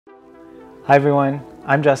Hi everyone,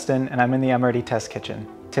 I'm Justin and I'm in the Amoretti test kitchen.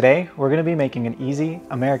 Today, we're going to be making an easy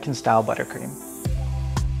American-style buttercream.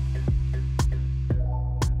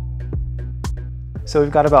 So we've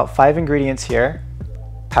got about 5 ingredients here: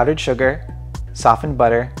 powdered sugar, softened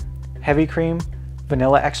butter, heavy cream,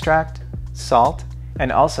 vanilla extract, salt,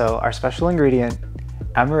 and also our special ingredient,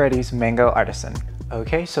 Amoretti's Mango Artisan.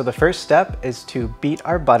 Okay, so the first step is to beat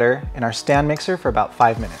our butter in our stand mixer for about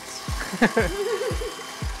 5 minutes.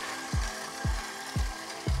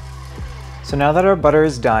 So now that our butter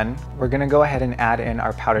is done, we're gonna go ahead and add in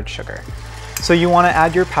our powdered sugar. So you wanna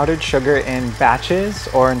add your powdered sugar in batches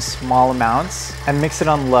or in small amounts and mix it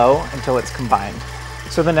on low until it's combined.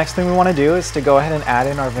 So the next thing we wanna do is to go ahead and add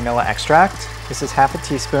in our vanilla extract. This is half a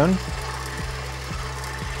teaspoon.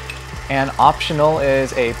 And optional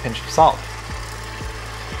is a pinch of salt.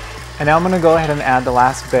 And now I'm gonna go ahead and add the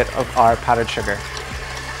last bit of our powdered sugar.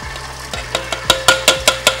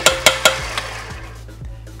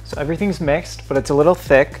 So everything's mixed, but it's a little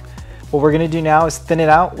thick. What we're gonna do now is thin it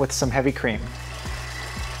out with some heavy cream.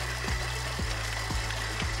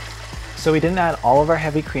 So we didn't add all of our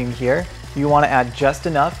heavy cream here. You wanna add just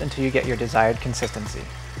enough until you get your desired consistency.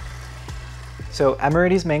 So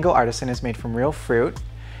Amoretti's Mango Artisan is made from real fruit.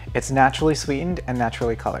 It's naturally sweetened and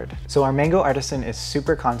naturally colored. So our Mango Artisan is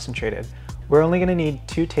super concentrated. We're only gonna need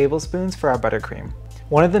 2 tablespoons for our buttercream.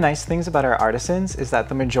 One of the nice things about our artisans is that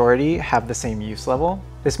the majority have the same use level.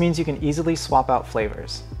 This means you can easily swap out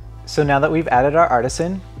flavors. So now that we've added our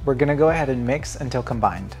artisan, we're gonna go ahead and mix until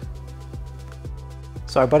combined.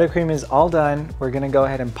 So our buttercream is all done. We're gonna go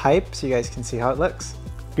ahead and pipe so you guys can see how it looks.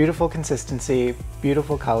 Beautiful consistency,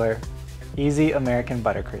 beautiful color, easy American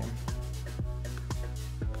buttercream.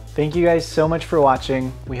 Thank you guys so much for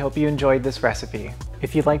watching. We hope you enjoyed this recipe.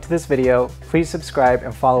 If you liked this video, please subscribe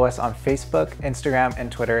and follow us on Facebook, Instagram,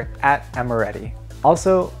 and Twitter at Amoretti.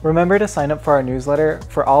 Also, remember to sign up for our newsletter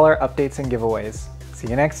for all our updates and giveaways. See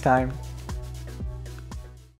you next time.